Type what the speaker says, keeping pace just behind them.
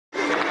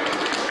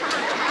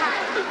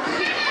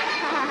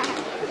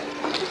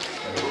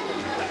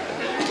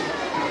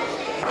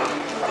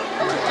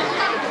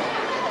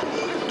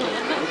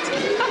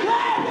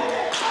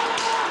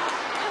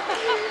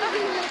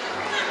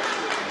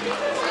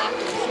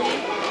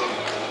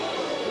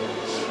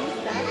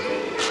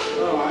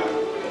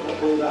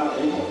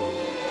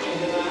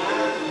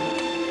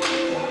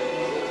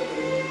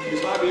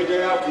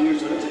for you,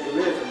 so it's a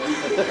career for me.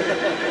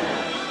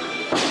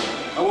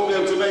 I won't be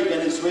able to make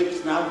any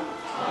sweets now.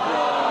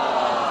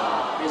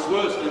 It's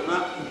worse than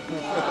that.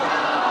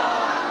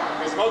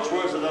 It's much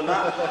worse than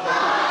that.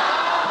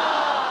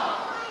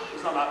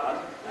 It's not that bad.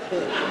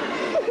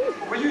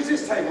 We'll use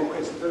this table,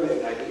 Christopher.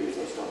 Here, now, use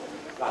this one.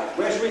 Right,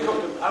 where should we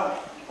cook them?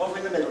 Out, over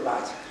in the middle,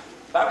 right?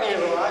 About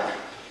here, all right?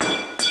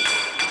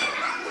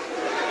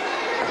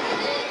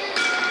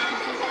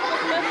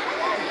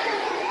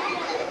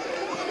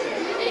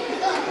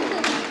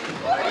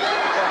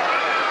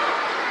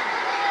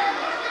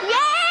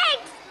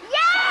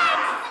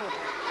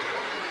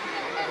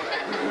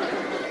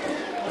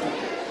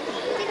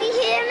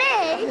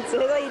 So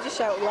that you just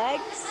shout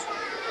legs.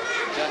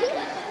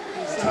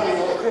 Tell you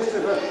what,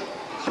 Christopher,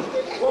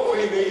 what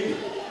we need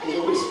is a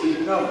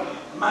whiskey, no,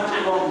 magic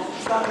wand.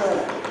 Stand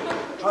there.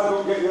 I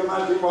don't get you a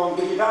magic wand,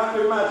 because you can't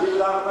do magic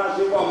without a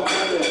magic wand,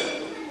 can you?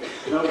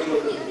 No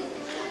trouble.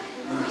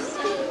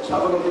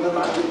 Have a look at the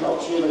magic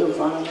box here, you'll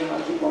find the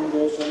magic wand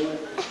there somewhere.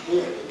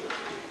 Here,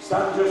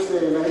 stand just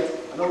there, mate,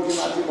 and hold your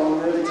magic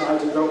wand really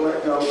tight and don't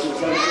let go. So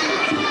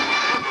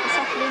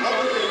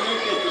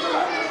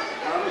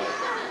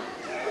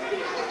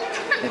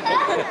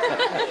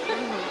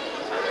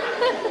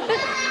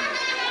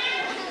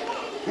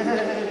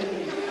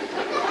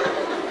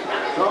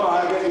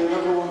I'll get you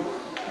another one.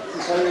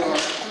 Tell you what.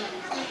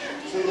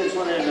 See this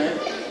one here, mate?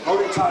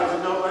 Hold it tight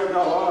and don't let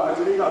go. All right,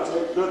 you got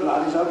it. Good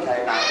lad, he's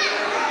okay now.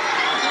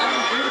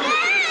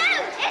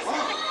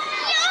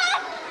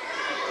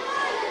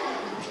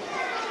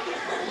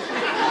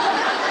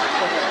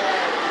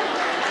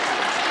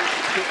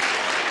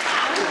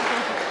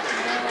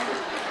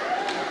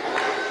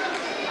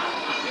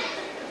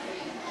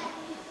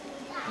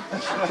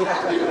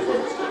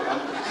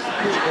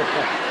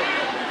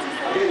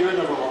 I'll get you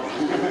another one.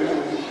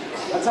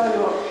 I'll tell you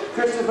what,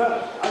 Christopher,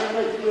 I'm going to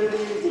make it really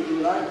easy for you,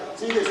 right?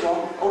 See this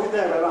one? Hold it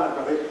there where I've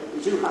got it.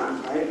 With 2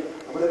 hands, mate.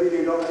 And whatever you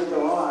do, don't let it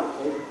go. All right,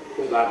 kid?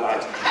 Good lad,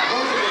 right.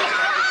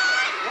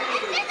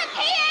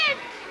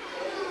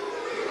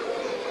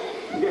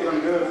 You're getting on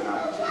nerves now.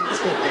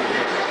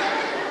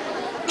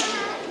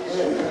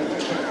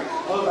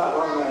 Hold that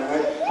one there,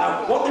 mate. Now,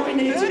 what do we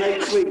need to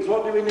make sweets?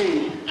 What do we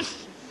need?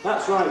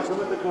 That's right, some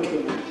of the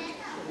cooking.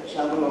 Let's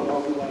have a look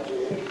what we want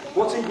here.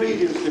 What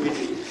ingredients do we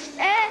need?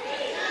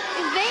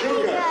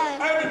 Vinegar.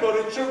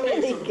 Everybody chuck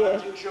in some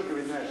magic sugar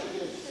in there.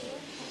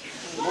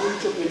 The more you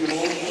chuck in, the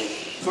more.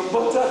 Some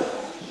butter,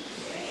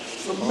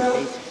 some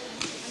milk,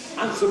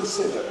 and some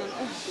syrup.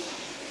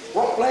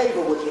 What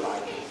flavour would you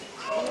like?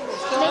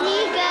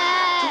 Vinegar.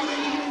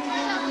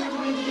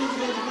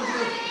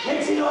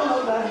 Mix it all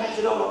up there, mix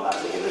it all up.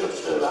 That's it, give it a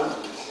stir around.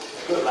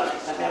 Good lad,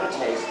 let me have a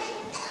taste.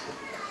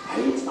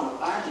 Hey, it's not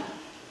bad.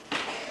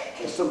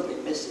 There's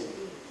something missing.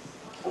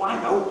 Oh, I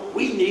know.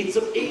 We need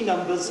some E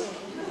numbers.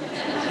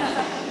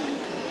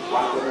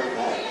 Right, we're in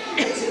there.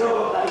 Mix it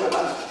all up there, good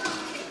lad.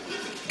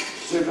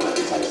 Super, let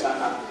me taste that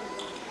now.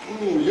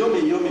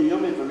 Yummy, yummy,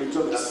 yummy for me,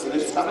 too. That's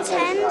delicious. Have a taste of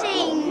that.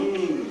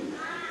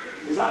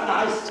 Is that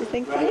nice? Do you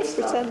think he's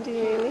pretending,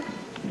 really?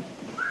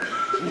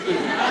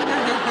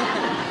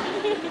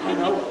 I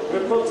know.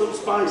 We've put some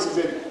spices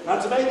in. Now,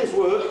 to make this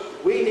work,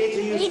 we need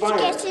to use fire.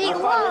 Now,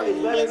 fire is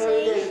very,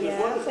 very dangerous. Yeah,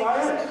 What is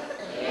fire?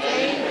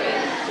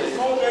 Dangerous. It's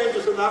more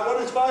dangerous than that.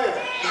 What is fire?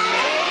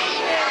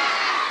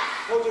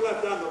 Hold your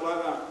left hand up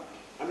like that.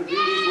 And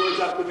repeat these words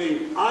after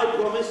me. I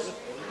promise.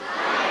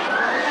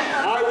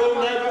 I will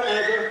never,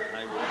 ever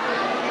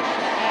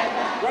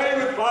play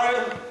with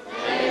fire.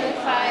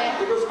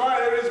 Because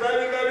fire is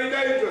very, very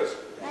dangerous.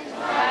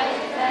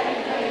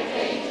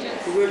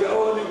 So we'll get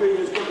all the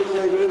ingredients cooked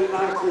away really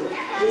nicely. Here.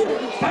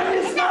 Can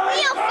you smell it?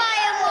 Real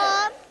fire,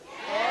 Mom.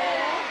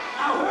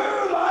 Now,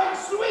 who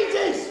likes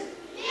sweeties?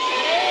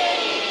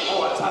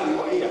 Oh, I tell you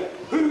what, here.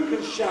 Who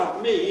can shout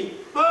me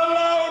the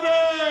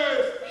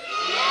loudest?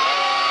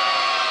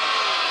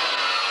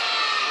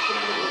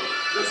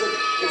 Listen,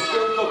 it's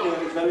still cooking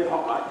and it's very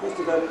hot, right?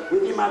 Christopher,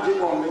 with your magic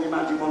wand and your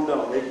magic wand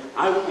only,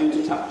 I want you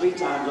to tap 3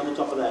 times on the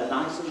top of there,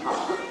 nice and hot.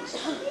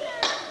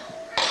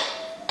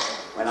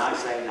 When I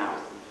say now.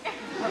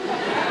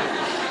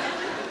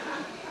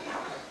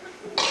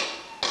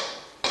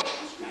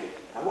 That's great.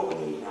 Now what we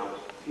need now,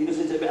 you know,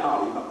 since it's a bit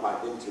hard, you're not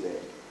quite into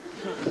it.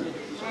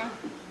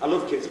 I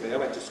love kids, mate. I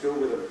went to school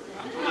with them.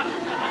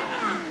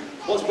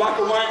 What's black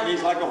and white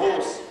means like a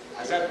horse,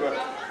 a zebra.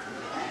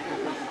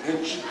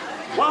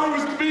 Why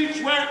was the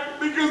beach wet?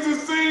 Because of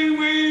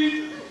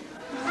seaweed.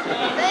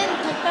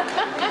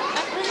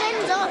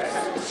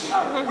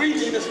 We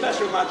need a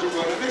special magic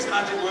word, and this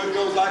magic word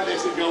goes like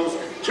this. It goes,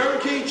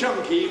 chunky,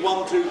 chunky,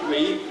 1, 2,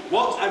 3.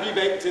 What have you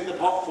baked in the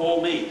pot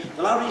for me?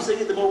 The louder you sing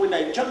it, the more we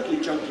make. Chunky,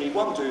 chunky,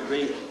 1, 2,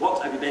 3.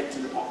 What have you baked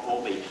in the pot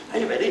for me? Are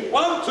you ready?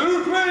 1,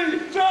 2, 3.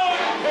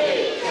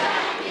 Chunky,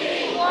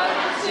 chunky, 1,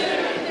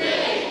 2,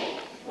 3.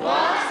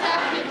 What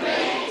have you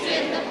baked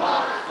in the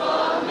pot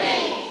for me?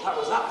 That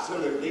was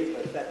absolutely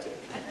pathetic.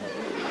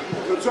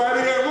 We'll try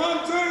it again.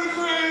 1, 2,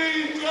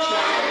 3.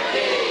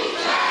 Chunky,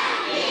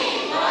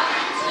 chunky, 1,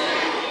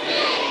 2, 3.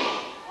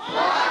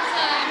 What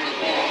have you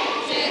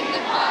baked in the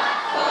pot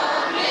for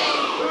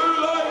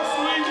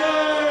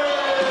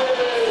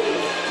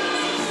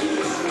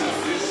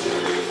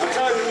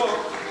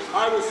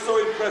so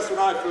impressed when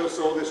I first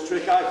saw this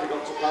trick, I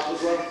forgot to clap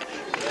as well.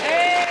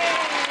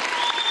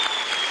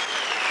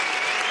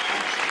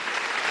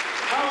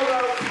 How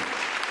about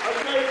a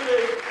great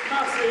big,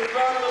 massive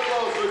round of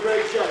applause for a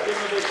great chef? Give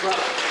him a big clap.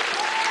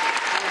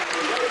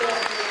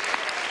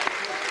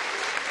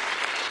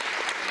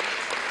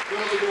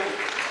 Don't forget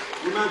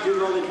your magic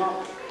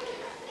lollipop,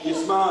 your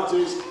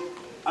Smarties,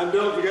 and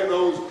don't forget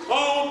those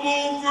old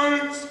bull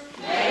fruits.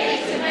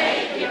 Made to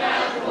make your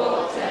mouth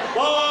water.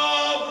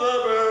 Bob the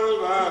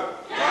Builder.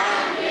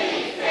 Can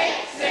we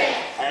fix it?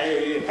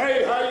 Hey,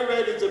 hey, are you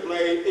ready to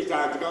play? It's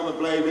time to come and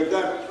play with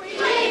them.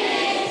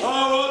 Please.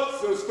 Oh,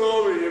 what's the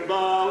story in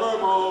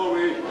Ballamore?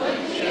 Would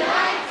you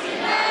like to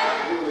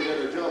know? You will get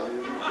a job,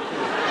 you.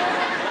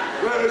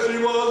 Where she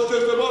was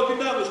just a walking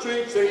down the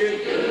street singing.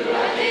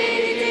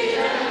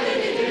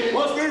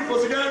 What's new,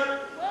 pussycat?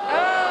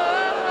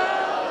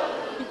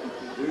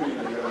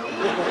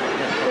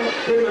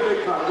 Give him a big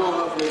clap. Go on,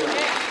 that's me.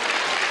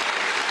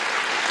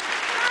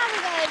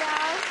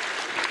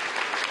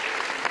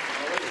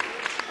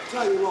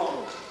 Tell you what,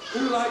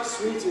 who likes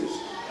sweeties?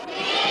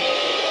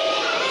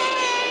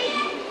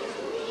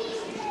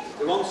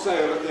 They're on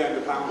sale at the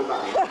end, £1 a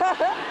bag.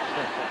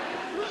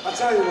 I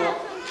tell you what,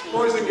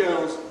 boys and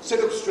girls,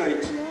 sit up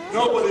straight,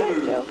 nobody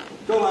move.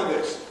 Go like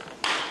this.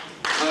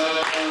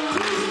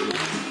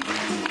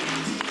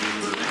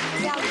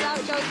 Yeah, without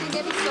joking,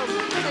 give me some.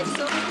 Take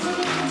some.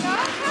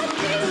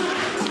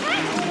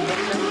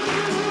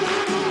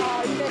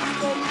 Oh, you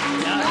missed some.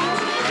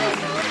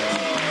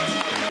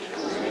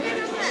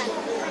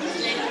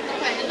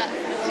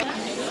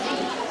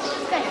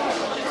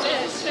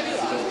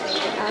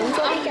 Hands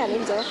on again,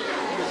 Inda.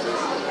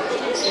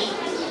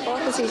 Oh, I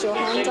can see your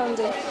hands,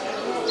 Andy.